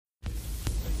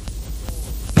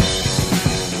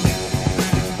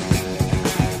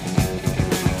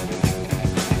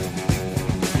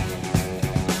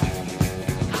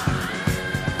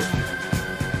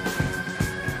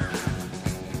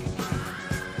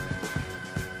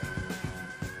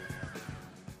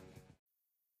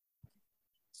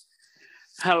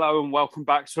Hello and welcome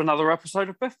back to another episode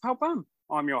of Biff Pal Bam.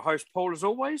 I'm your host, Paul, as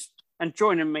always, and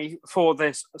joining me for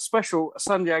this special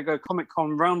San Diego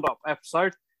Comic-Con Roundup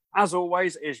episode, as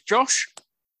always, is Josh.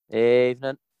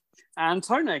 Evening. And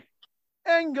Tony.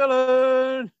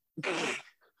 England!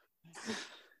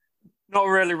 Not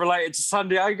really related to San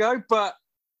Diego, but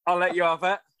I'll let you have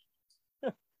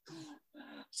it.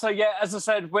 So, yeah, as I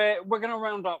said, we're going to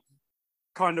round up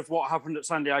kind of what happened at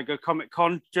San Diego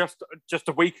Comic-Con just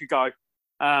a week ago.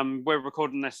 We're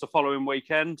recording this the following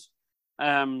weekend.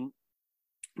 But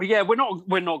yeah, we're not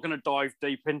going to dive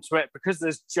deep into it because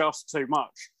there's just too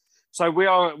much. So we're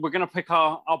going to pick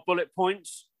our bullet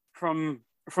points from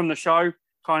the show,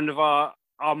 kind of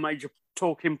our major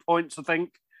talking points, I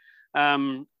think.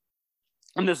 And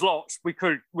there's lots. We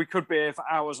could be here for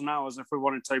hours and hours if we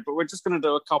wanted to, but we're just going to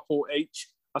do a couple each,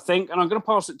 I think. And I'm going to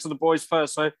pass it to the boys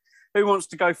first. So who wants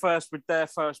to go first with their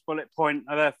first bullet point,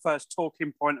 or their first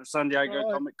talking point of San Diego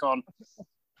Comic-Con?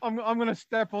 I'm going to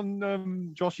step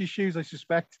on Josh's shoes, I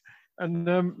suspect, and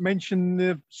mention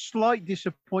the slight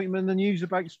disappointment in the news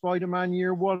about Spider-Man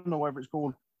Year One, or whatever it's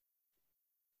called.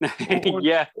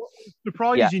 Yeah.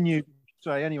 Surprising you,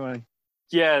 say, anyway.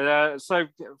 Yeah, so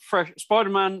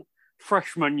Spider-Man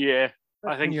freshman year,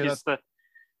 I think is the...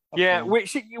 Yeah,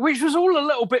 which was all a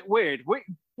little bit weird.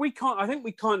 I think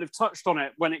we kind of touched on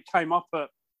it when it came up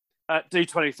at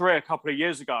D23 a couple of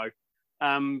years ago.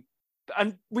 And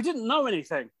we didn't know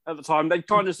anything at the time. They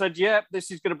kind of said, yeah,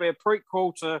 this is going to be a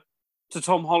prequel to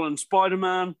Tom Holland's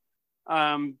Spider-Man.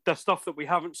 The stuff that we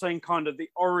haven't seen, kind of the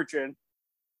origin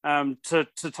to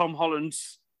Tom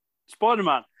Holland's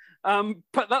Spider-Man.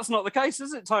 But that's not the case,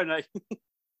 is it, Tony?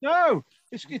 No,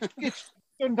 it's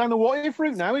going down the what if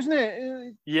route now, isn't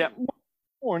it? Yeah.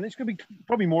 And it's going to be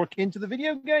probably more akin to the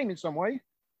video game in some way.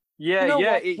 Yeah, you know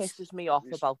yeah. What pisses me off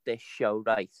about this show,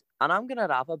 right? And I'm going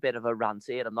to have a bit of a rant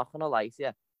here. I'm not going to lie to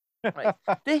you. Right?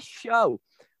 This show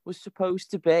was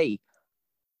supposed to be,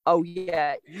 oh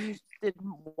yeah, you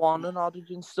didn't want an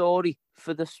origin story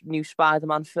for this new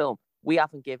Spider-Man film. We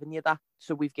haven't given you that,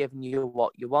 so we've given you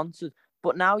what you wanted.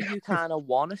 But now you kind of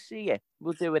want to see it.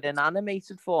 We'll do it in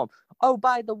animated form. Oh,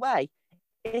 by the way,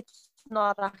 it's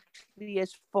not actually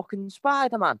his fucking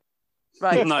Spider-Man.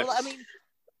 Right? No. Well, I mean,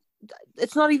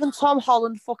 it's not even Tom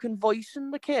Holland fucking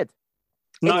voicing the kid.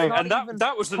 No, and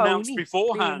that was announced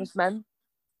beforehand.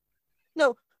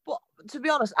 No, but to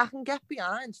be honest, I can get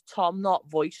behind Tom not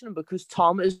voicing him because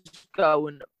Tom is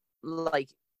going, like,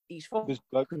 he's fucking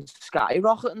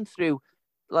skyrocketing through,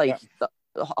 like,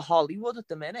 Hollywood at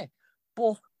the minute.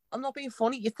 But I'm not being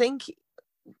funny. You think,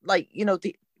 like, you know,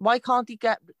 why can't he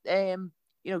get,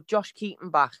 Josh Keaton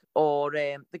back, or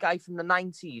the guy from the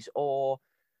 90s, or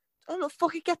I don't know,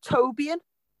 fucking get Toby in.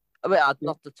 I mean,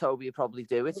 not that Toby would probably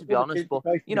do it, to be honest, but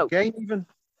you know, game even.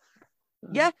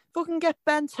 Yeah, fucking get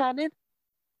Ben 10 in.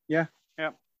 Yeah.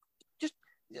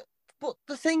 But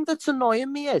the thing that's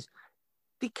annoying me is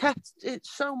they kept it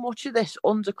so much of this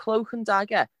under cloak and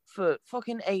dagger for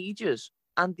fucking ages,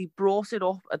 and they brought it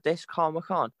up at this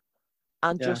Comic-Con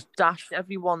and just dashed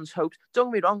everyone's hopes.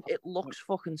 Don't get me wrong, it looks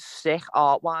fucking sick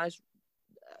art-wise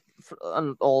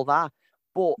and all that.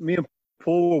 But me and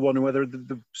Paul were wondering whether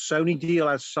the Sony deal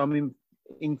has some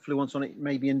influence on it,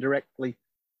 maybe indirectly.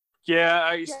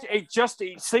 Yeah, it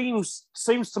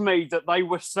seems to me that they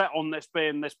were set on this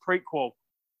being this prequel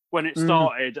when it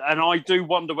started, and I do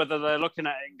wonder whether they're looking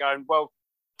at it and going, well,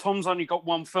 Tom's only got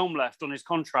one film left on his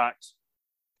contract,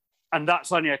 and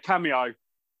that's only a cameo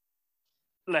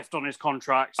left on his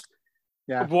contract.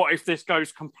 Yeah. What if this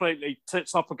goes completely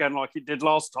tits up again like it did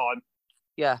last time?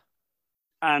 Yeah.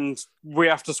 And we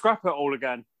have to scrap it all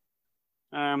again.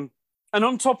 And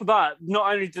on top of that,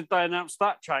 not only did they announce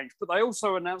that change, but they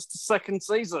also announced the second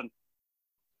season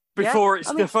before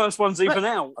the first one's even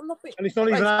out. And it's not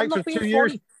even out for 2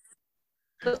 years.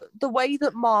 The way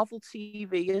that Marvel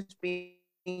TV has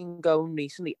been going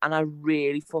recently, and I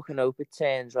really fucking hope it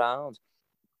turns around,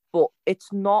 but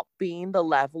it's not been the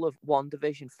level of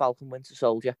WandaVision, Falcon, Winter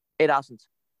Soldier. It hasn't.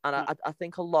 And I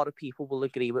think a lot of people will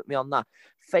agree with me on that.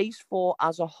 Phase 4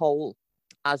 as a whole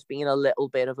has been a little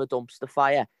bit of a dumpster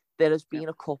fire. There has been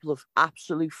a couple of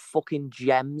absolute fucking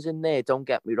gems in there, don't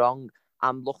get me wrong.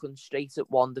 I'm looking straight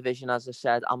at WandaVision, as I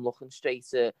said. I'm looking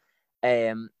straight at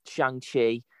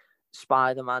Shang-Chi,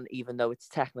 Spider-Man, even though it's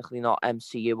technically not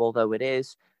MCU, although it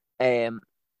is. There's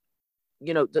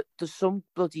some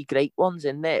bloody great ones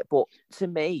in there. But to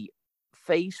me,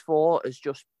 Phase 4 has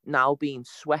just now being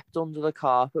swept under the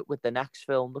carpet with the next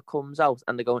film that comes out,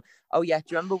 and they're going, oh yeah, do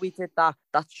you remember we did that?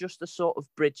 That's just to sort of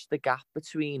bridge the gap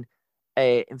between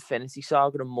Infinity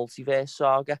Saga and Multiverse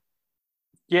Saga.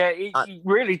 Yeah, it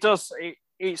really does.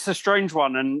 it's a strange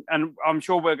one, and I'm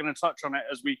sure we're going to touch on it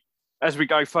as we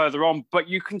go further on. But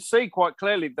you can see quite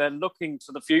clearly they're looking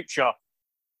to the future,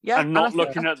 and not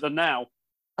looking at the now.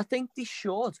 I think they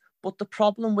should, but the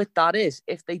problem with that is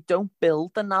if they don't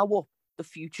build the now up, the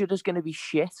future is going to be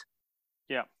shit.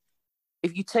 Yeah.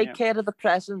 If you take care of the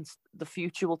present, the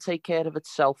future will take care of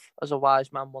itself, as a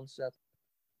wise man once said.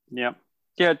 Yeah.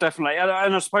 Yeah, definitely. And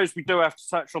I suppose we do have to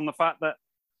touch on the fact that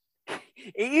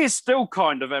it is still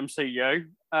kind of MCU,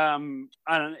 and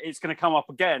it's going to come up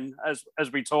again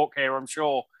as we talk here, I'm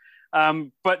sure.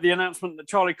 But the announcement that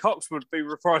Charlie Cox would be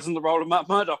reprising the role of Matt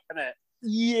Murdock in it.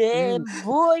 Yeah,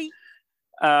 boy.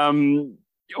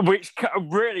 Which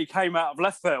really came out of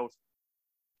left field,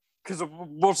 because I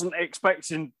wasn't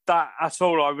expecting that at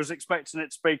all. I was expecting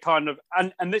it to be kind of,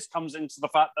 and this comes into the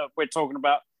fact that we're talking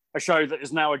about a show that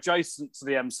is now adjacent to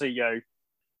the MCU.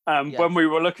 When we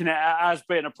were looking at it as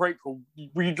being a prequel,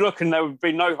 we'd look and there would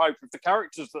be no hope of the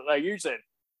characters that they're using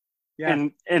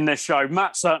in this show.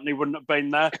 Matt certainly wouldn't have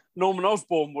been there. Norman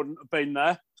Osborn wouldn't have been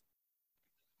there.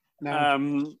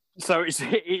 No. So it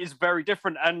is very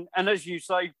different. And as you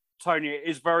say, Tony, it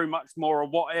is very much more a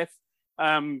what if.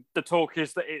 The talk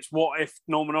is that it's what if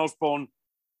Norman Osborn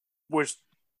was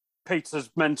Peter's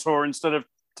mentor instead of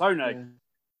Tony. Yeah.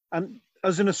 And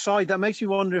as an aside, that makes me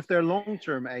wonder if their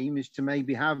long-term aim is to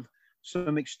maybe have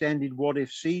some extended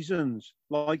what-if seasons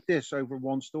like this over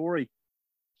one story.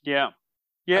 Yeah.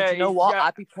 Yeah. And you know what?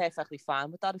 I'd be perfectly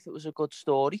fine with that if it was a good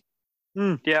story.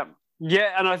 Yeah.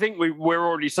 Yeah, and I think we're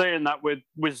already seeing that with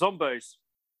zombies.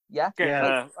 Yeah.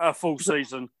 Getting a full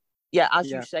season. Yeah, as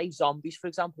you say, zombies, for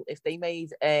example, if they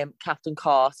made Captain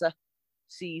Carter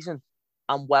season,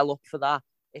 I'm well up for that.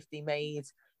 If they made,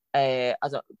 I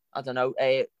don't know,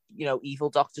 Evil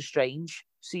Doctor Strange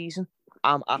season,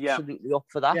 I'm absolutely up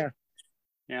for that.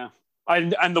 Yeah.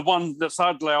 And the one that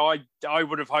sadly I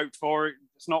would have hoped for,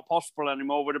 it's not possible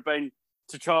anymore, would have been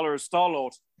T'Challa as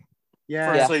Star-Lord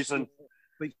for a season.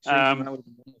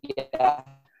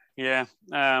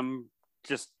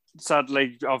 Just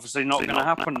sadly, obviously not going to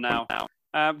happen now.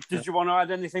 Did you want to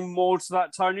add anything more to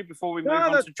that, Tony, before we move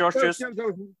on to Josh's? That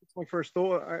was my first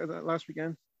thought last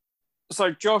weekend.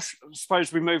 So, Josh, I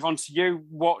suppose we move on to you.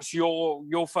 What's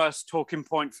your first talking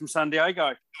point from San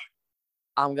Diego?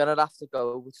 I'm going to have to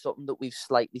go with something that we've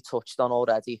slightly touched on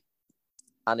already,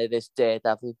 and it is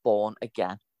Daredevil Born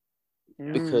Again.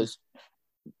 Because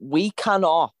we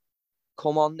cannot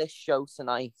come on this show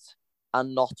tonight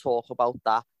and not talk about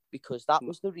that, because that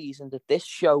was the reason that this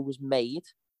show was made.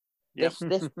 This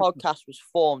podcast was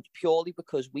formed purely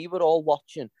because we were all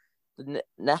watching the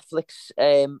Netflix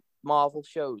Marvel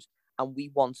shows and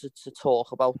we wanted to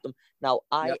talk about them. Now,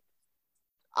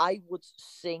 I would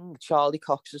sing Charlie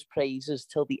Cox's praises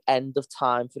till the end of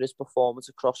time for his performance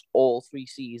across all 3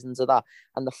 seasons of that.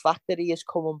 And the fact that he is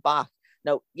coming back.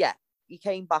 Now, he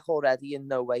came back already in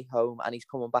No Way Home and he's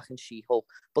coming back in She-Hulk.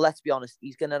 But let's be honest,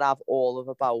 he's going to have all of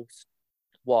about,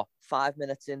 5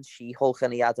 minutes in She-Hulk,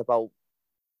 and he had about,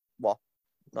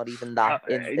 not even that.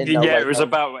 It was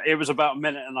about a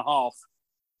minute and a half.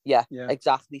 Yeah,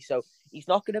 exactly. So he's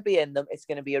not going to be in them. It's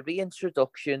going to be a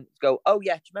reintroduction. Go, oh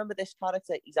yeah, do you remember this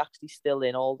character? He's actually still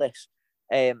in all this.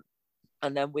 And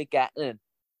then we're getting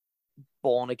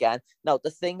Born Again. Now,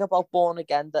 the thing about Born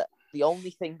Again, that the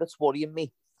only thing that's worrying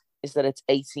me is that it's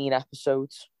 18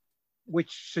 episodes.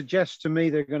 Which suggests to me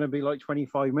they're going to be like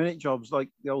 25-minute jobs, like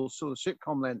the old sort of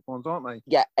sitcom length ones, aren't they?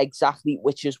 Yeah, exactly,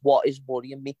 which is what is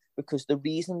worrying me, because the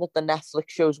reason that the Netflix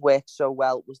shows worked so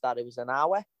well was that it was an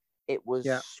hour. It was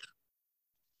how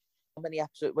many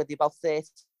episodes? Were they about 30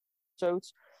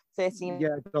 episodes? 13?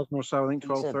 Yeah, it does more so. I think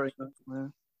 12,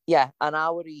 13. Yeah, an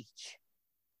hour each.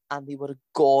 And they were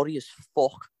gory as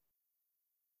fuck.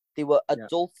 They were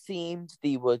adult themed.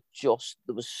 There was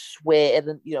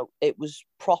swearing, it was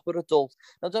proper adult.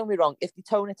 Now, don't get me wrong, if they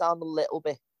tone it down a little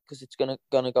bit, because it's gonna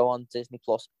go on Disney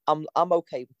Plus, I'm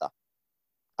okay with that.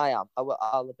 I am.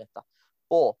 I'll admit that.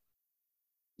 But,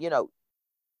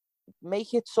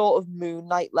 make it sort of Moon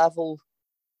Knight level,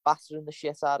 battering the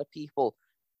shit out of people,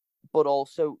 but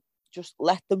also just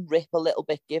let them rip a little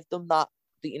bit. Give them that,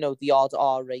 the odd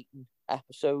R rating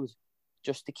episode,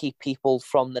 just to keep people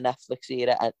from the Netflix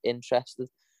era interested.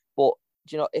 But,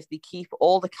 if they keep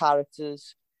all the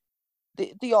characters,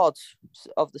 the odds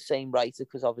of the same writer,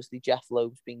 because obviously Jeff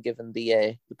Loeb's been given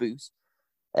the boot,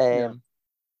 we're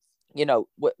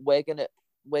gonna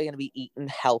be eating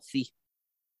healthy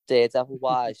Daredevil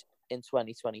wise in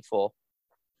 2024.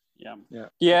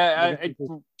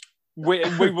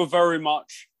 We were very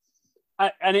much,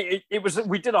 and it was,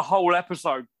 we did a whole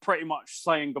episode pretty much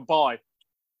saying goodbye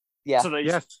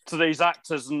to these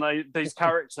actors and these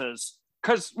characters,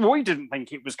 because we didn't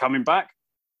think it was coming back.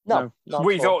 No, not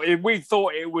we at all.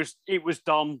 thought it was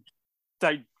done.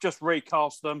 They just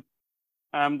recast them.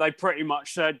 They pretty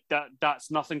much said that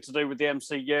that's nothing to do with the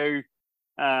MCU,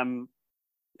 and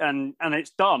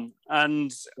it's done.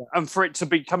 And for it to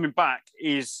be coming back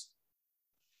is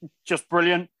just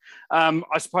brilliant.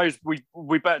 I suppose we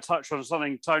better touch on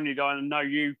something, Tony. I know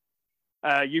you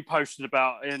posted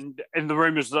about in the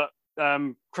rumours that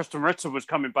Kristen Ritter was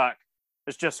coming back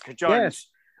as Jessica Jones.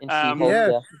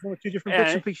 Yes. Two different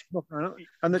bits and pieces.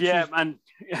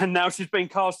 And now she's been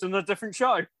cast in a different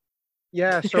show.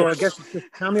 Yeah, so I guess it's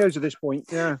just cameos at this point.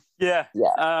 Yeah.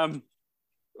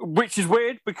 Which is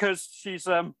weird because she's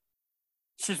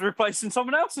replacing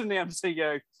someone else in the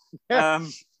MCU.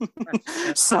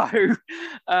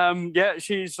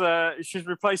 She's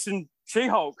replacing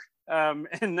She-Hulk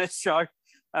in this show.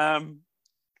 It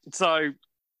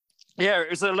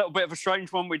was a little bit of a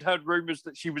strange one. We'd heard rumours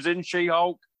that she was in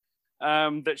She-Hulk,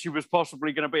 that she was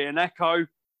possibly going to be an Echo.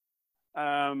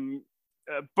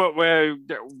 But we're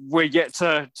yet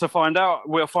to find out.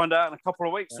 We'll find out in a couple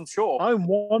of weeks, I'm sure. I'm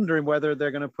wondering whether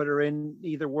they're going to put her in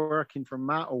either working for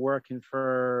Matt or working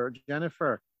for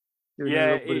Jennifer.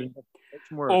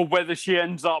 Or whether she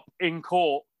ends up in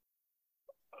court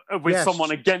with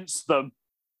someone against them.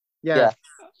 Yeah.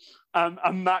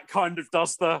 And Matt kind of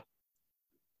does the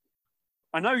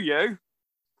I know you.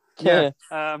 Kind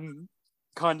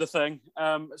of thing.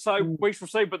 We shall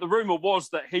see. But the rumor was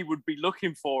that he would be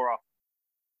looking for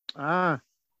her.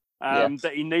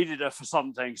 That he needed her for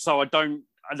something. So I don't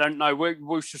know.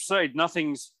 We shall see.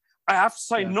 I have to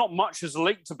say, not much is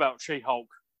leaked about She-Hulk,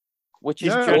 which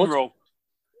is general.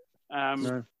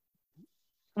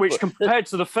 Which compared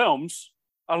to the films,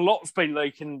 a lot's been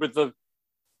leaking with the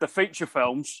feature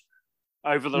films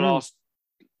over the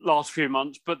last few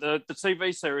months, but the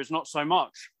TV series not so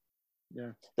much.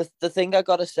 Yeah. The thing I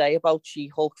gotta say about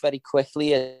She-Hulk very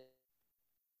quickly is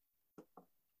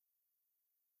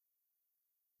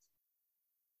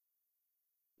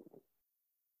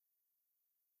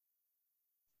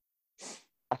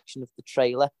action of the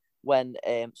trailer when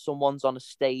someone's on a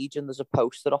stage and there's a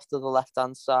poster off to the left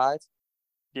hand side.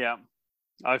 Yeah,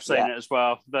 I've seen it as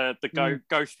well. The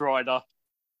Ghost Rider.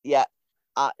 Yeah.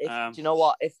 Do you know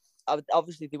what? If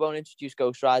obviously they won't introduce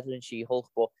Ghost Rider and She-Hulk,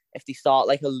 but if they start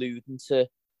like alluding to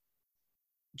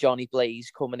Johnny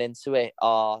Blaze coming into it,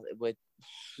 it would.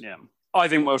 Yeah, I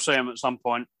think we'll see him at some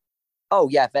point. Oh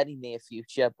yeah, very near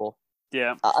future. But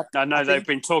yeah, I know they've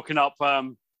been talking up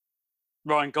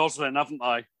Ryan Gosling, haven't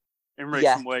they, in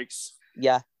recent weeks?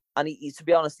 Yeah, and he, to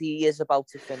be honest, he is about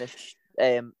to finish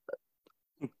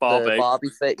Barbie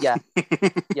fit. Yeah,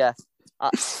 yeah.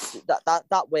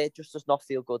 That word just does not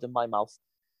feel good in my mouth.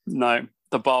 No,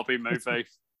 the Barbie movie.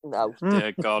 No.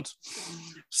 Dear God.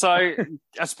 So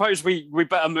I suppose we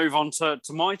better move on to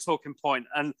my talking point.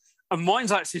 And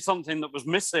mine's actually something that was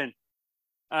missing,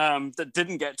 that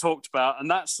didn't get talked about, and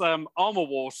that's Armor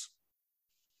Wars.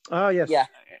 Oh, yes. Yeah.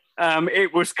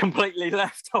 It was completely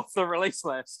left off the release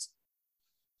list.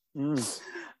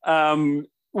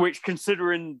 Which,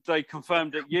 considering they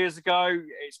confirmed it years ago,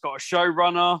 it's got a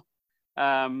showrunner.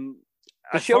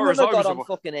 The showrunner got on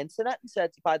fucking internet and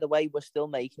said, by the way, we're still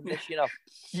making this, you know.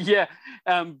 Yeah,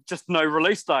 just no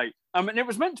release date. And it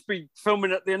was meant to be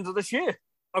filming at the end of this year,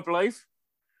 I believe.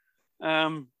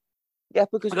 Yeah,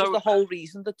 because it was the whole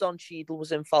reason that Don Cheadle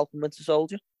was in Falcon Winter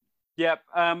Soldier. Yep,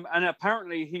 and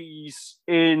apparently he's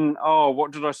in,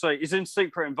 what did I say? He's in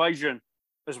Secret Invasion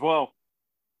as well.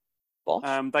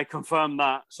 Boss. They confirmed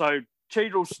that. So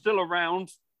Cheadle's still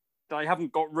around. They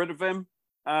haven't got rid of him.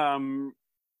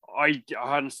 I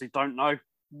honestly don't know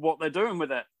what they're doing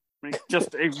with it.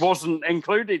 It wasn't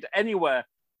included anywhere.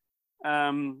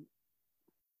 So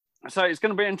it's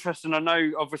going to be interesting. I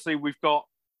know, obviously, we've got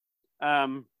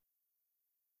Riri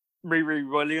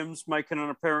Williams making an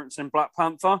appearance in Black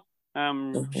Panther.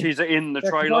 She's in the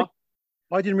trailer.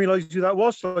 I didn't realise who that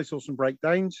was, so I saw some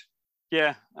breakdowns.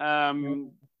 Yeah.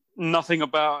 Nothing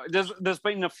about... There's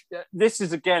been... This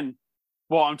is, again,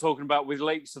 what I'm talking about with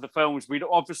leaks of the films. We'd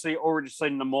obviously already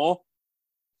seen them all.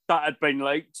 That had been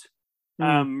leaked.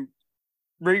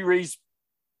 Riri's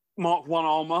Mark 1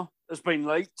 armor has been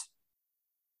leaked.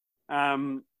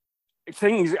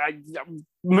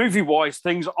 Movie-wise,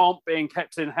 things aren't being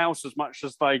kept in-house as much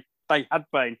as they had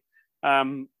been.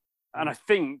 And I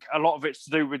think a lot of it's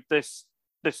to do with this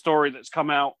story that's come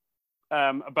out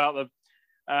about the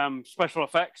special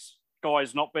effects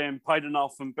guys not being paid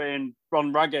enough and being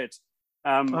run ragged.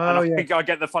 And I think I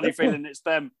get the funny feeling it's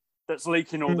them that's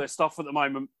leaking all this stuff at the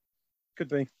moment. Could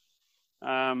be.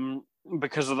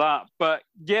 because of that. But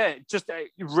yeah, just a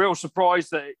real surprise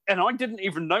that, and I didn't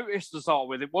even notice to start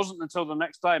with. It wasn't until the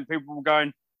next day, and people were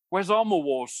going, "Where's Armor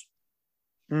Wars?"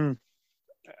 Mm.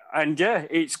 And yeah,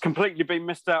 it's completely been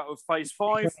missed out of Phase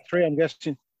 5. 3, I'm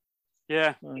guessing.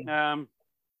 Yeah.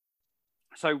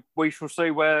 So we shall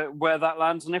see where that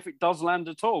lands, and if it does land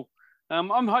at all.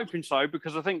 I'm hoping so,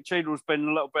 because I think Cheadle's been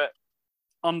a little bit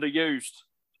underused.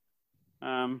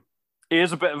 He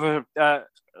is a bit of a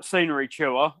scenery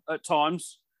chewer at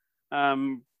times.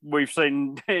 We've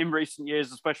seen in recent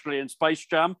years, especially in Space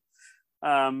Jam,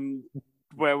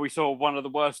 where we saw one of the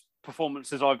worst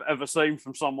performances I've ever seen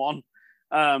from someone.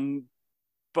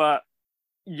 But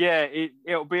yeah,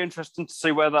 it'll be interesting to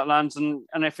see where that lands, and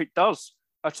if it does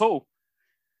at all.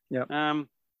 Yeah.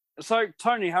 So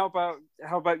Tony, how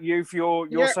about you for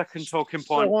your second talking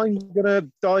point? So I'm gonna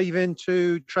dive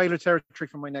into trailer territory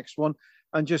for my next one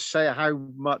and just say how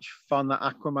much fun that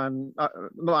Aquaman,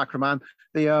 not Aquaman,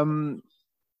 the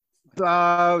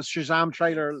Shazam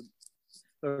trailer.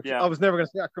 I was never going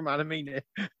to say Aquaman. I mean it.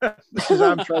 The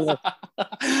Shazam trailer.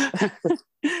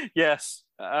 Yes.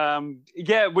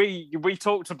 Yeah, we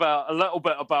talked about a little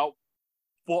bit about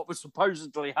what was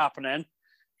supposedly happening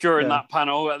during that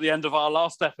panel at the end of our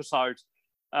last episode,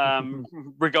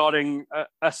 regarding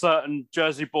a certain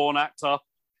Jersey-born actor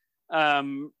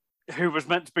who was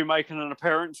meant to be making an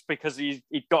appearance because he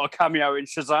got a cameo in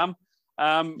Shazam.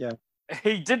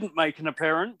 He didn't make an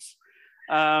appearance.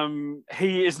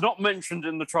 He is not mentioned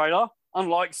in the trailer,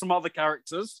 unlike some other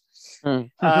characters,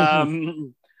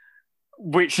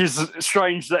 which is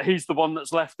strange that he's the one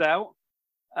that's left out.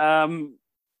 And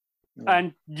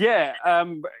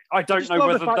I don't know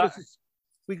whether that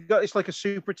we got, it's like a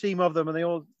super team of them,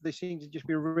 and they seem to just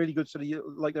be really good, sort of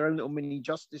like their own little mini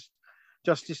Justice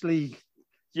League.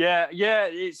 Yeah,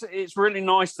 it's really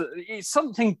nice that it's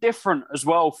something different as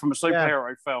well from a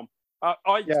superhero film.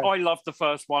 I loved the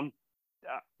first one.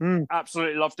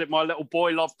 Absolutely loved it. My little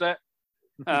boy loved it.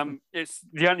 It's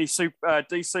the only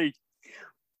DC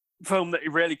film that he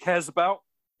really cares about.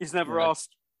 He's never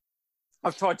asked.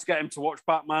 I've tried to get him to watch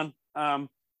Batman.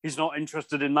 He's not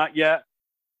interested in that yet.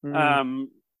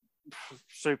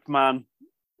 Superman,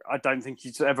 I don't think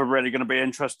he's ever really going to be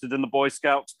interested in the Boy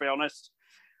Scouts, to be honest.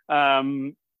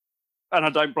 And I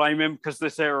don't blame him, because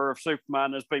this era of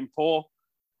Superman has been poor.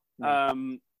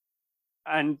 And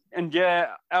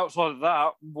yeah, outside of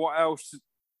that, what else?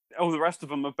 All the rest of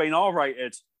them have been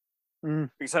R-rated,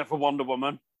 except for Wonder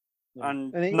Woman.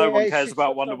 And no one cares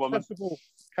about Wonder Woman.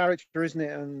 Character, isn't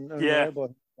it? And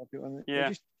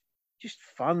just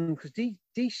fun, because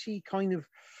DC kind of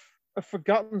have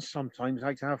forgotten sometimes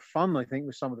how to have fun, I think,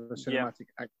 with some of the cinematic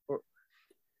act.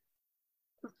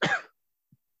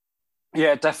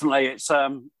 Yeah, definitely.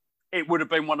 It would have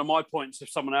been one of my points if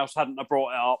someone else hadn't have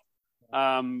brought it up.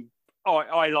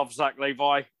 I love Zach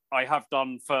Levi. I have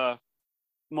done for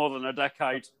more than a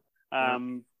decade.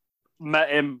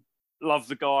 Met him, love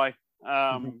the guy.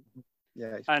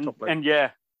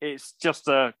 It's just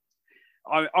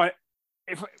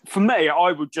for me,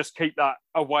 I would just keep that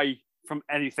away from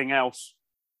anything else.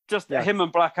 Just him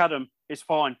and Black Adam is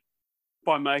fine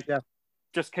by me. Yeah.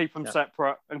 Just keep them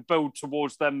separate and build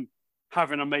towards them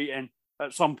having a meeting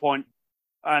at some point,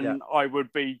 and I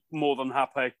would be more than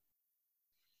happy.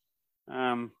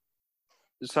 I'm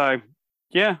looking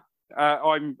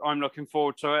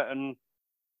forward to it, and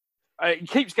it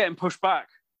keeps getting pushed back,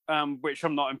 which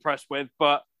I'm not impressed with,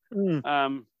 but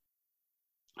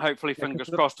hopefully fingers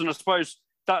crossed. And I suppose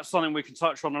that's something we can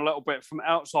touch on a little bit from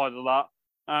outside of that,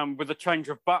 with the change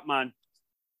of Batman.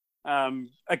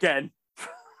 Again,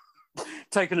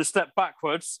 taking a step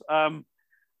backwards,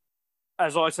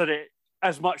 as I said,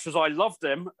 as much as I loved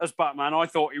him as Batman, I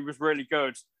thought he was really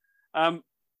good. Ben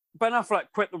Affleck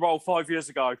quit the role 5 years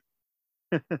ago.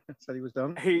 Said he was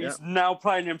done. He's now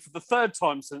playing him for the third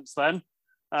time since then,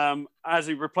 as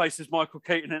he replaces Michael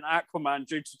Keaton in Aquaman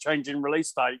due to changing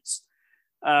release dates.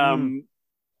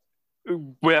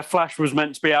 Where Flash was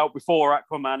meant to be out before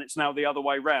Aquaman, it's now the other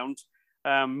way round.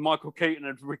 Michael Keaton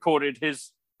had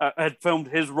filmed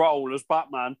his role as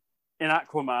Batman in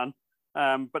Aquaman,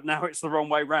 but now it's the wrong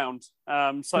way round.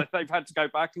 So they've had to go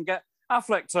back and get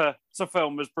Affleck to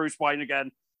film as Bruce Wayne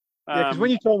again. Because when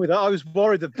you told me that, I was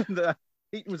worried that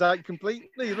Keaton was out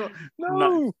completely.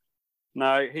 No,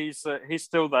 he's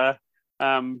still there.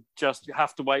 Just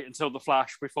have to wait until the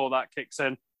Flash before that kicks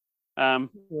in.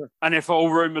 And if all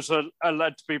rumours are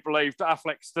led to be believed,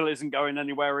 Affleck still isn't going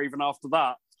anywhere even after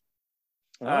that.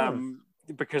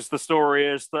 Because the story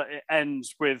is that it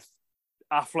ends with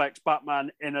Affleck's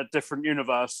Batman in a different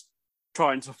universe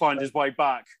trying to find his way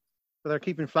back. But they're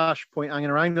keeping Flashpoint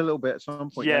hanging around a little bit at some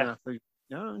point. Yeah.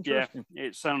 Yeah, interesting. Yeah,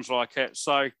 it sounds like it.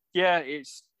 So yeah,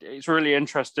 it's really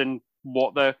interesting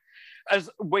what they're. As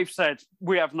we've said,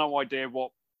 we have no idea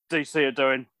what DC are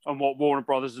doing and what Warner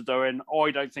Brothers are doing.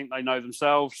 I don't think they know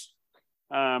themselves.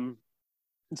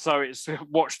 So it's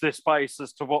watch this space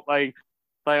as to what they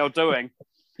are doing.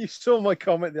 You saw my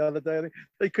comment the other day.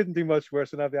 They couldn't do much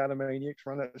worse than have the Animaniacs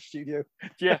run at the studio.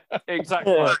 Yeah,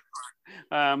 exactly.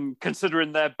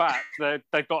 Considering they're back,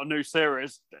 they've got a new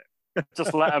series.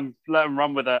 Just let them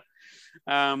run with it.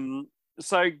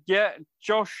 So yeah,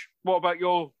 Josh, what about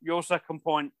your second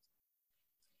point?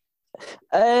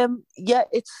 Yeah,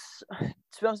 it's, to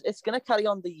be honest, it's going to carry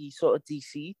on the sort of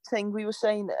DC thing we were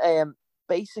saying.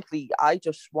 Basically, I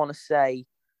just want to say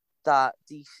that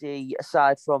DC,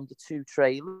 aside from the 2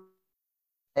 trailers,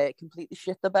 completely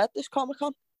shit the bed this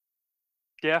Comic-Con.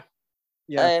 Yeah.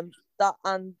 That,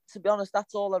 and to be honest,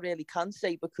 that's all I really can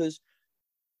say, because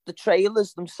the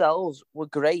trailers themselves were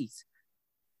great.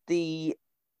 The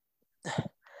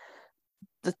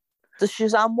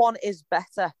Shazam one is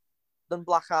better than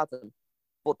Black Adam,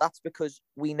 but that's because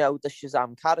we know the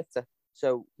Shazam character.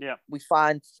 So yeah, we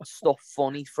find stuff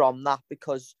funny from that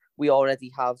because we already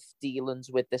have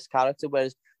dealings with this character.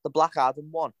 Whereas the Black Adam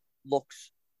one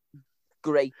looks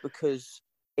great because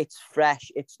it's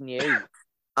fresh, it's new,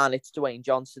 and it's Dwayne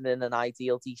Johnson in an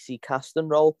ideal DC casting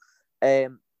role.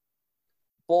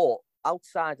 But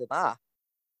outside of that,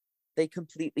 they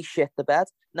completely shit the bed.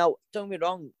 Now, don't get me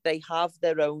wrong, they have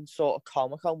their own sort of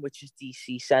Comic-Con, which is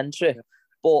DC-centric,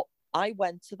 but I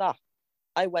went to that.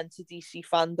 I went to DC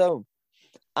Fandom,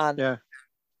 and to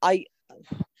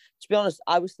be honest,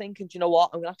 I was thinking, do you know what?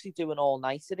 I'm actually doing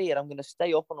all-nighter here. I'm going to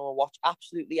stay up and I'm going to watch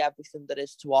absolutely everything there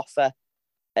is to offer.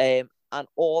 And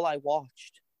all I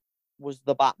watched was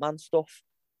the Batman stuff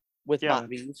with Matt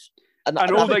Reeves. And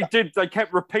all they did, they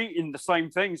kept repeating the same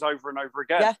things over and over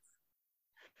again.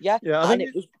 Yeah. I think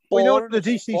it was we know what the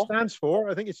boring DC stands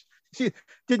for. I think it's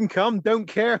didn't come, don't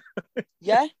care.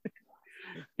 Yeah.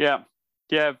 Yeah,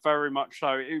 very much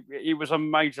so. It was a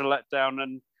major letdown,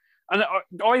 and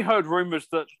I heard rumors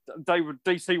that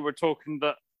DC were talking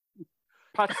that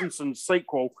Pattinson's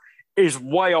sequel is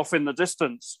way off in the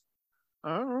distance.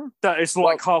 That it's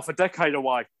like half a decade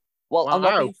away. Well, I'm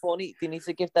not being funny. They need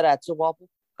to give their heads a wobble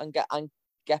and get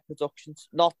productions,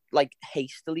 not like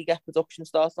hastily get production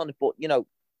started on it, but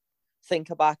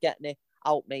think about getting it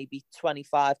out maybe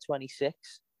 25, 26.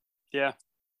 Yeah,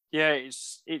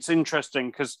 it's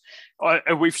interesting because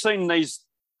we've seen these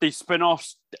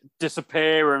spin-offs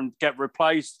disappear and get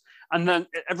replaced, and then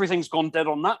everything's gone dead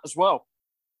on that as well.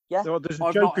 Yeah, so there's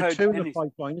a Joker 2 in the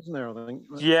pipeline, isn't there? I think.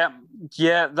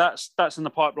 Yeah, that's in the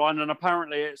pipeline, and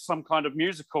apparently it's some kind of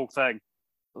musical thing.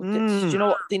 Do you know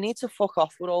what? They need to fuck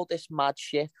off with all this mad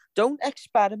shit. Don't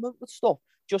experiment with stuff.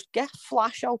 Just get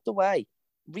Flash out the way.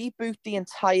 Reboot the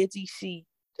entire DC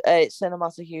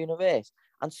cinematic universe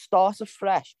and start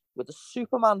afresh with a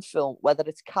Superman film, whether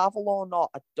it's Cavill or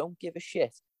not. I don't give a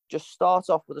shit. Just start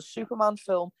off with a Superman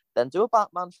film, then do a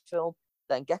Batman film,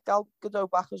 then get Gal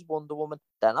Gadot back as Wonder Woman,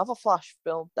 then have a Flash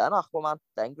film, then Aquaman,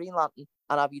 then Green Lantern,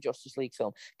 and have your Justice League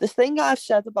film. The thing I've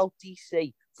said about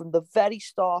DC from the very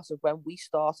start of when we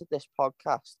started this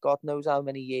podcast, God knows how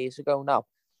many years ago now,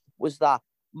 was that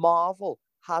Marvel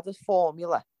had a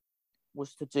formula,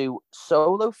 was to do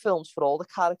solo films for all the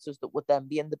characters that would then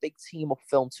be in the big team-up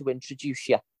film to introduce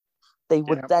you. They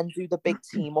would then do the big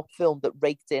team-up film that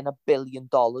raked in $1 billion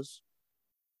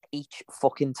each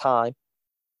fucking time.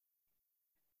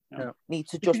 Yeah. Need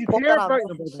to just put that on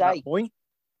and say,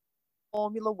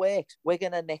 formula works, we're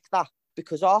going to nick that,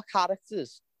 because our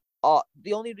characters are,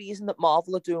 the only reason that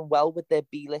Marvel are doing well with their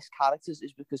B-list characters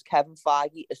is because Kevin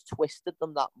Feige has twisted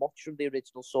them that much from the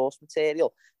original source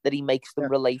material that he makes them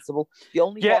relatable. The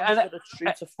only ones that are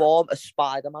true to form are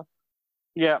Spider-Man.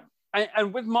 Yeah,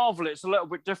 and with Marvel, it's a little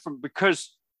bit different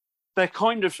because they're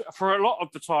kind of, for a lot of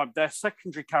the time, they're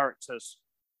secondary characters.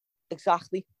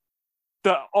 Exactly.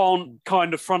 That aren't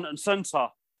kind of front and center.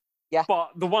 Yeah.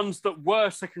 But the ones that were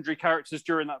secondary characters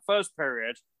during that first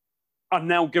period are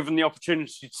now given the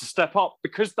opportunity to step up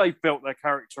because they've built their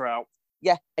character out.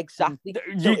 Yeah, exactly.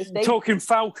 Talking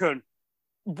Falcon,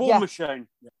 War Machine,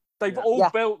 they've all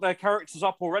built their characters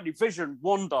up already. Vision,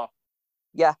 Wanda.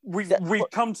 Yeah. We've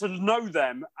come to know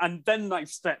them, and then they've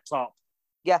stepped up.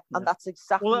 Yeah, and that's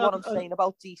exactly what I'm saying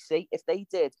about DC. If they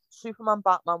did Superman,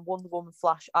 Batman, Wonder Woman,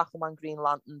 Flash, Aquaman, Green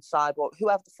Lantern, Cyborg,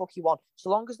 whoever the fuck you want,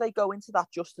 so long as they go into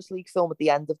that Justice League film at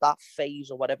the end of that phase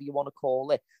or whatever you want to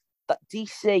call it, that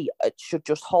DC should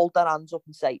just hold their hands up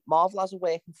and say, Marvel has a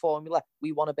working formula.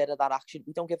 We want a bit of that action.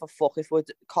 We don't give a fuck if we're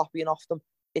copying off them.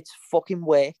 It's fucking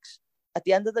works. At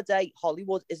the end of the day,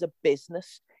 Hollywood is a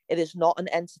business. It is not an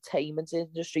entertainment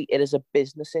industry. It is a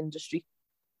business industry.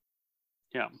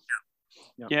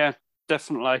 Yeah,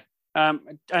 definitely.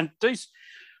 And DC,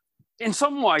 in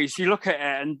some ways, you look at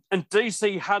it, and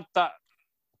DC had that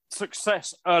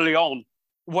success early on,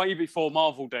 way before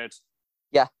Marvel did.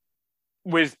 Yeah.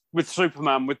 With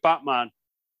Superman, with Batman.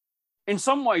 In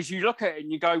some ways, you look at it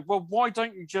and you go, well, why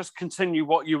don't you just continue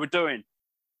what you were doing?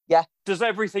 Yeah. Does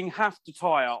everything have to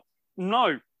tie up?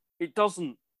 No, it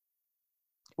doesn't.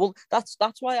 Well, that's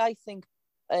why I think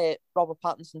Robert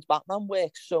Pattinson's Batman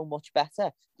works so much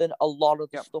better than a lot of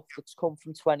the stuff that's come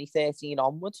from 2013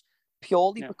 onwards,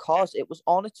 purely because it was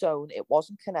on its own. It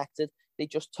wasn't connected. They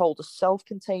just told a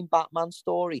self-contained Batman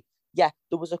story. Yeah,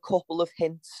 there was a couple of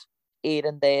hints here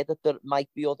and there that there might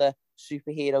be other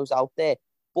superheroes out there,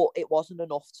 but it wasn't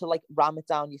enough to like ram it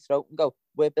down your throat and go,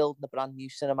 we're building a brand new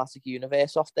cinematic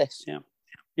universe off this.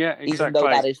 Yeah, exactly. Even though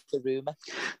that is the rumor.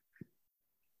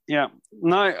 Yeah,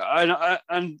 no,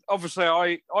 and obviously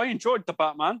I enjoyed the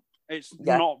Batman. It's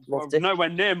not nowhere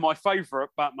near my favourite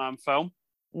Batman film.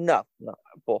 No,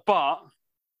 but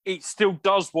it still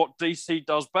does what DC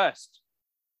does best.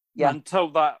 Yeah, and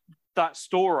tell that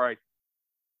story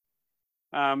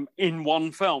in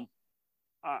one film.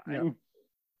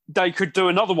 They could do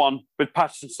another one with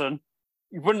Pattinson.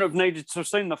 You wouldn't have needed to have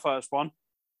seen the first one.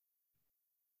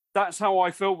 That's how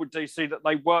I feel with DC, that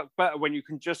they work better when you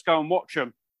can just go and watch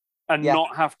them and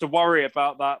not have to worry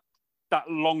about that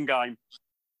long game.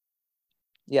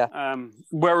 Yeah.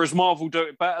 Whereas Marvel do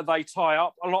it better. They tie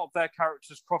up. A lot of their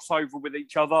characters cross over with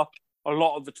each other a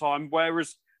lot of the time,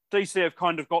 whereas DC have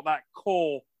kind of got that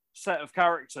core set of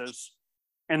characters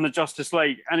in the Justice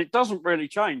League, and it doesn't really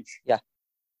change. Yeah.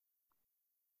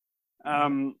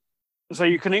 So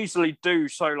you can easily do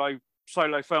solo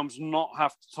films and not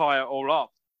have to tie it all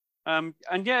up. And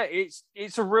yeah,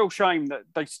 it's a real shame that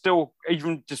they still,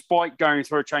 even despite going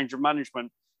through a change of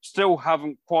management, still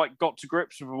haven't quite got to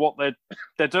grips with what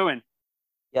they're doing.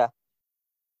 Yeah.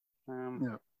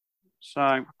 So,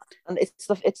 and it's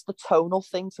the tonal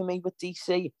thing for me with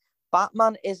DC.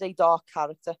 Batman is a dark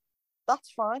character.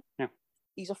 That's fine. Yeah.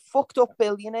 He's a fucked up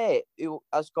billionaire who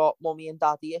has got mummy and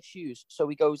daddy issues, so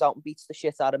he goes out and beats the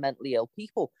shit out of mentally ill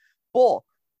people. But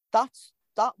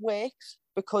that works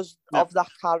because of that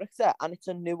character, and it's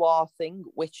a noir thing,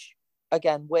 which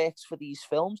again works for these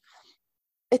films.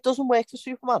 It doesn't work for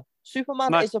Superman.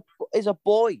 Superman is a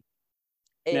boy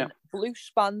in blue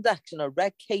spandex and a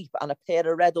red cape and a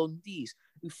pair of red undies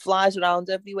who flies around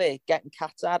everywhere getting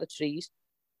cats out of trees.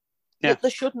 Yeah.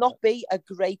 There should not be a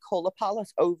grey colour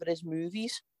palette over his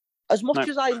movies. As much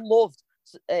as I loved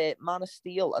Man of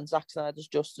Steel and Zack Snyder's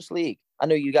Justice League, I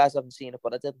know you guys haven't seen it,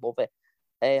 but I did love it.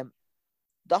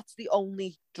 That's the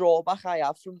only drawback I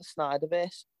have from the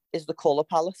Snyderverse is the colour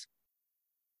palette.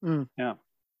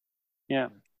 Yeah,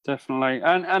 definitely.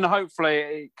 And hopefully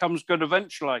it comes good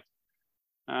eventually.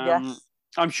 Yes.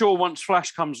 I'm sure once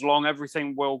Flash comes along,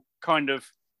 everything will kind of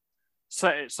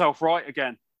set itself right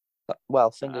again.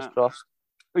 Well, fingers crossed.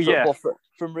 Yeah. But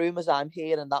from rumours I'm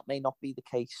hearing, that may not be the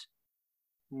case.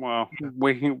 Well,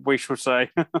 we shall say.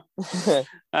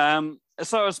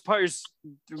 So I suppose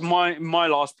my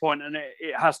last point, and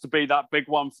it has to be that big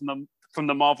one from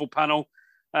the Marvel panel,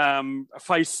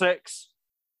 Phase 6.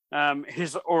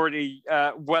 He's already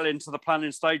well into the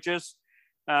planning stages.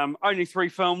 Only 3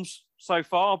 films so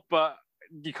far, but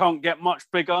you can't get much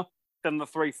bigger than the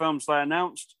 3 films they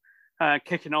announced.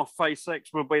 Kicking off Phase 6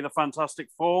 will be the Fantastic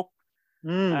Four,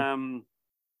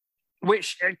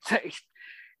 which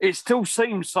it still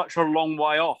seems such a long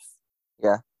way off.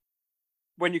 Yeah.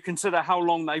 When you consider how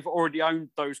long they've already owned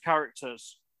those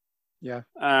characters. Yeah.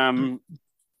 And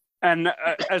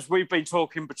as we've been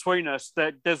talking between us,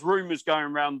 there's rumours going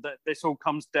around that this all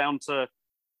comes down to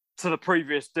the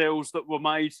previous deals that were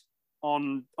made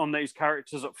on these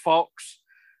characters at Fox.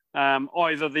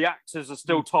 Either the actors are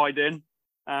still tied in,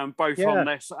 both on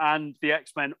this and the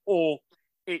X-Men, or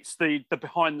it's the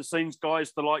behind-the-scenes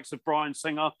guys, the likes of Bryan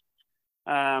Singer,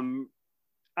 and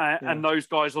those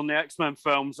guys on the X-Men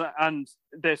films. And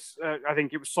this, I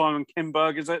think it was Simon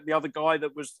Kinberg, is it? The other guy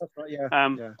that was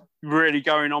really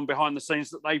going on behind the scenes,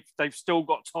 that they've still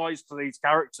got ties to these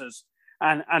characters,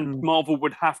 and Marvel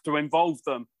would have to involve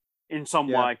them in some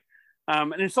way.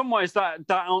 And in some ways, that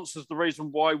answers the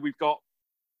reason why we've got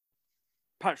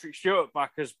Patrick Stewart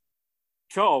back as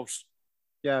Charles.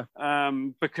 Yeah.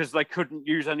 Because they couldn't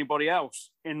use anybody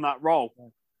else in that role.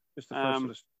 Just the first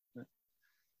list.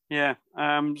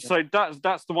 So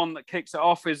that's the one that kicks it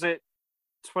off. Is it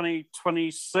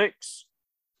 2026? Is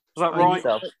that right?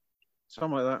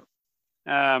 Something like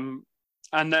that.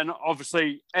 And then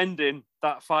obviously ending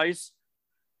that phase,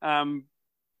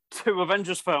 2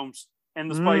 Avengers films in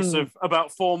the space of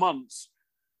about 4 months.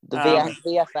 The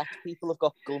VFX people have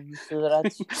got guns to their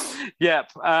heads.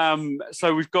 Yep.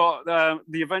 So we've got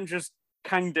the Avengers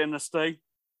Kang Dynasty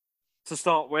to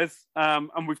start with,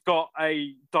 and we've got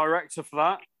a director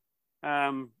for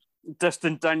that,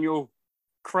 Destin Daniel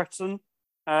Cretton,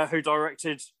 who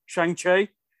directed Shang-Chi.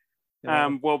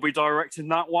 Will be directing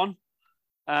that one.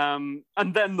 And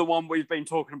then the one we've been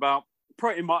talking about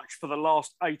pretty much for the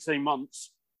last 18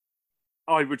 months,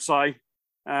 I would say.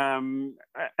 And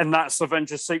that's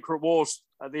Avengers Secret Wars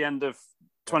at the end of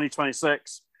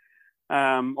 2026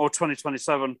 or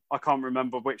 2027. I can't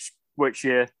remember which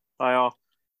year they are.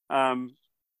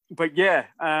 But yeah,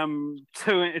 2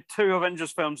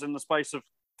 Avengers films in the space of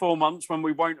 4 months when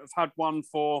we won't have had one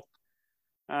for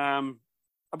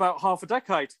about half a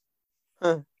decade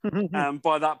by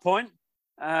that point.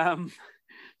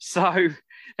 So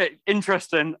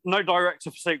interesting. No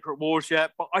director for Secret Wars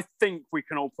yet, but I think we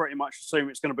can all pretty much assume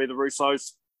it's going to be the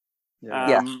Russos.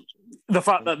 The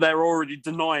fact that they're already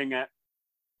denying it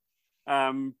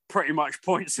pretty much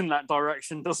points in that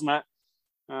direction, doesn't it?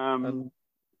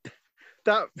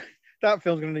 That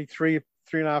film's going to need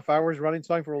 3.5 hours running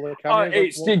time for all the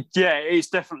cameras. It's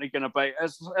definitely going to be.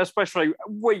 Especially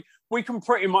we can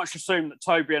pretty much assume that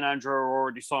Toby and Andrew are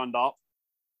already signed up.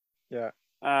 Yeah.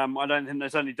 I don't think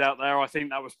there's any doubt there. I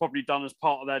think that was probably done as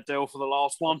part of their deal for the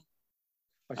last one.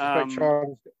 I suspect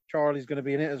Charlie's going to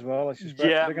be in it as well. I suspect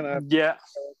they're going to have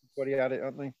everybody at it,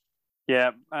 aren't they?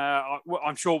 Yeah.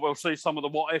 I'm sure we'll see some of the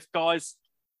What If guys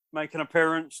make an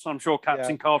appearance. I'm sure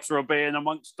Captain Carter will be in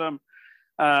amongst them.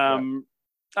 And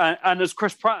as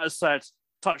Chris Pratt has said,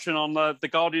 touching on the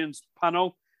Guardians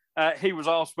panel, he was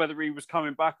asked whether he was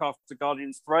coming back after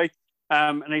Guardians 3.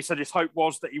 And he said his hope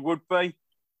was that he would be.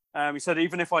 He said,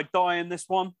 even if I die in this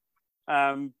one,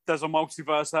 there's a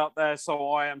multiverse out there,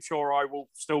 so I am sure I will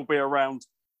still be around.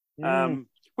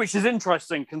 Which is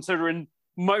interesting, considering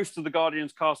most of the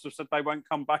Guardians cast have said they won't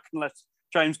come back unless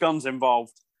James Gunn's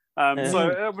involved.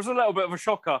 So it was a little bit of a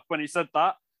shocker when he said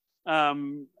that.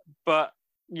 But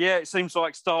yeah, it seems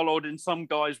like Star-Lord and some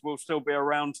guys will still be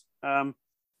around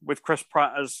with Chris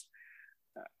Pratt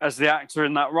as the actor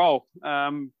in that role.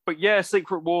 But yeah,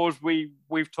 Secret Wars,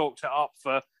 we've talked it up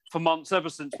for months, ever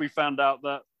since we found out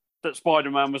that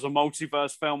Spider-Man was a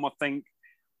multiverse film. I think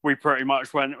we pretty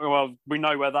much went, well, we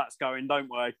know where that's going, don't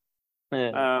we?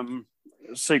 Yeah.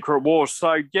 Secret Wars.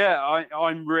 So yeah,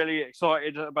 I'm really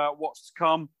excited about what's to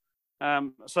come.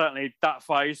 Certainly that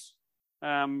phase.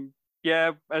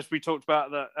 As we talked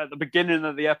about at the beginning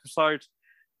of the episode,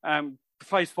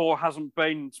 phase 4 hasn't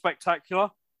been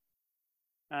spectacular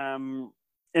in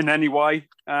any way.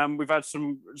 We've had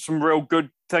some real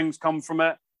good things come from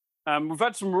it. We've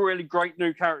had some really great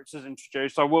new characters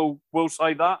introduced. I will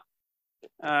say that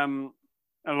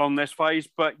along this phase.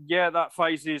 But yeah, that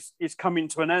phase is coming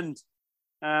to an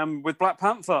end with Black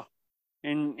Panther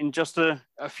in just a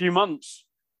few months.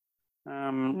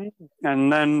 And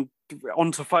then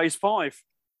on to phase 5.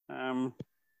 And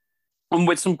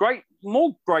with some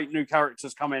more great new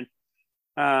characters coming.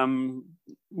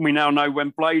 We now know when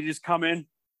Blade is coming.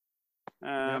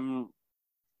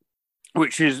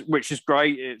 Which is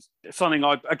great. It's something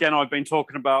I've been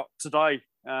talking about today.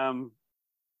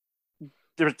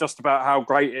 Just about how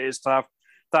great it is to have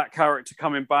that character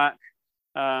coming back.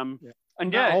 And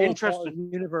interesting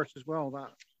universe as well.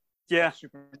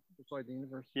 Super inside the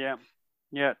universe.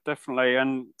 Yeah, definitely.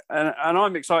 And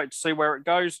I'm excited to see where it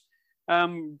goes.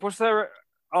 Was there,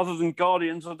 other than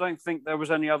Guardians, I don't think there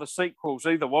was any other sequels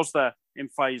either, was there, in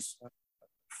phase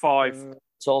 5? It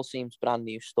all seems brand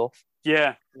new stuff.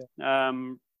 Yeah.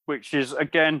 Which is,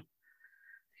 again,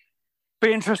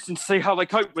 be interesting to see how they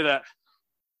cope with it.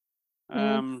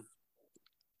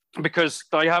 Because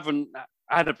they haven't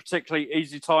had a particularly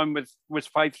easy time with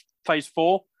phase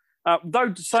 4.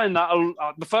 Though saying that,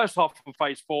 the first half of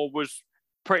phase 4 was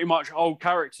pretty much old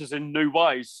characters in new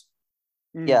ways.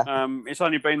 Yeah. It's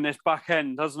only been this back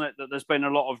end, hasn't it, that there's been a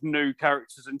lot of new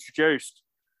characters introduced,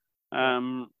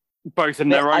 both in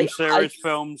their own series,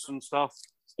 films and stuff.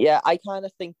 Yeah, I kind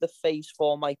of think the phase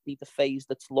 4 might be the phase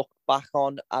that's looked back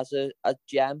on as a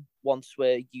gem once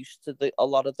we're used to a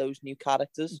lot of those new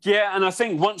characters. Yeah, and I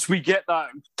think once we get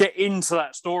into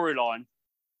that storyline,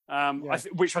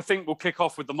 which I think will kick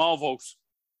off with the Marvels.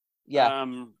 Yeah.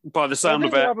 By the sound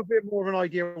of it. We'll have a bit more of an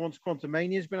idea once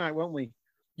Quantumania's been out, won't we?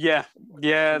 Yeah,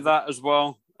 that as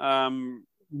well.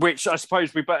 Which I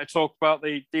suppose we better talk about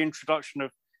the introduction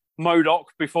of MODOK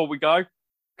before we go,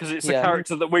 because it's a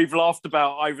character that we've laughed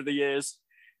about over the years.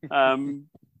 And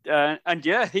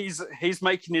yeah, he's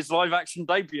making his live action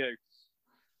debut.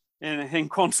 in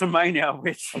Quantum Mania,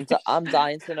 which I'm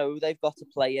dying to know who they've got to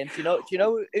play in. Do you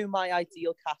know who my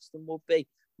ideal casting would be?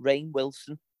 Rainn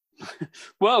Wilson.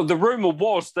 Well, the rumor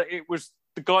was that it was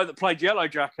the guy that played Yellow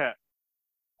Jacket.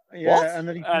 Yeah,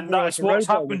 What? and That's what's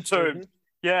happened to him.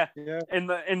 Yeah, Yeah. in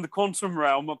the quantum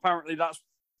realm, apparently that's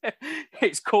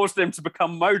it's caused him to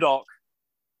become MODOK.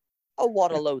 Oh,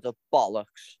 what a load of bollocks!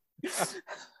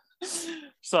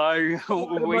 So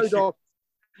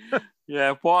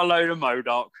yeah, what a load of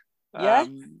MODOK. Yeah.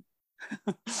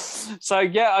 So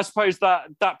yeah, I suppose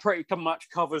that pretty much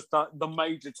covers the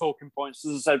major talking points.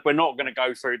 As I said, we're not going to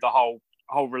go through the whole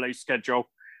release schedule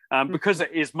because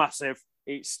it is massive.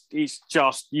 It's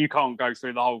just you can't go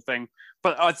through the whole thing.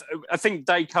 But I think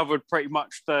they covered pretty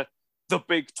much the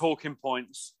big talking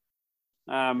points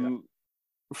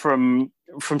from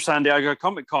San Diego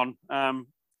Comic-Con.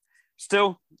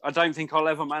 Still, I don't think I'll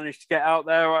ever manage to get out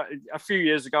there. A few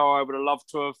years ago, I would have loved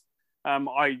to have.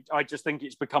 I just think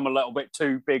it's become a little bit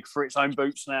too big for its own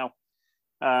boots now,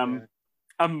 and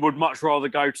would much rather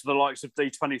go to the likes of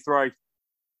D23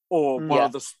 or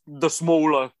one of the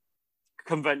smaller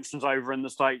conventions over in the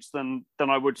States than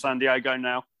I would San Diego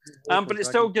now. But it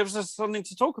still gives us something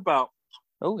to talk about.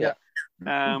 Oh yeah.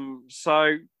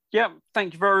 So yeah,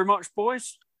 thank you very much,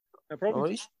 boys. No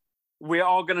problem. We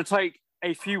are going to take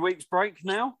a few weeks break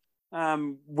now.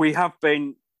 We have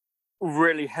been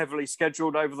really heavily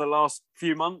scheduled over the last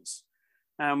few months.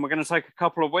 We're going to take a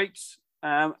couple of weeks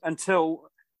until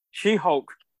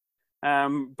She-Hulk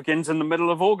begins in the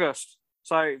middle of August.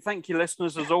 So thank you,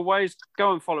 listeners, as always.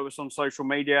 Go and follow us on social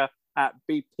media at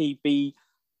BPB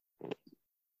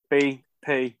Biff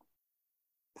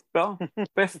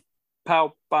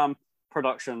Pow Bam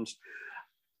Productions.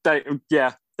 There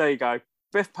you go.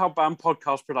 Biff Pow Bam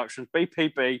Podcast Productions,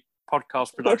 BPB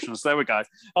Podcast Productions. There we go.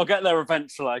 I'll get there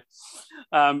eventually.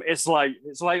 It's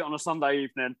late on a Sunday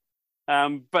evening.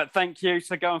 But thank you.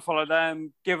 So go and follow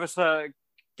them. Give us a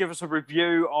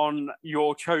review on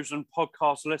your chosen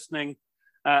podcast listening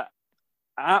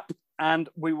app, and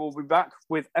we will be back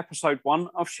with episode 1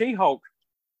 of She-Hulk.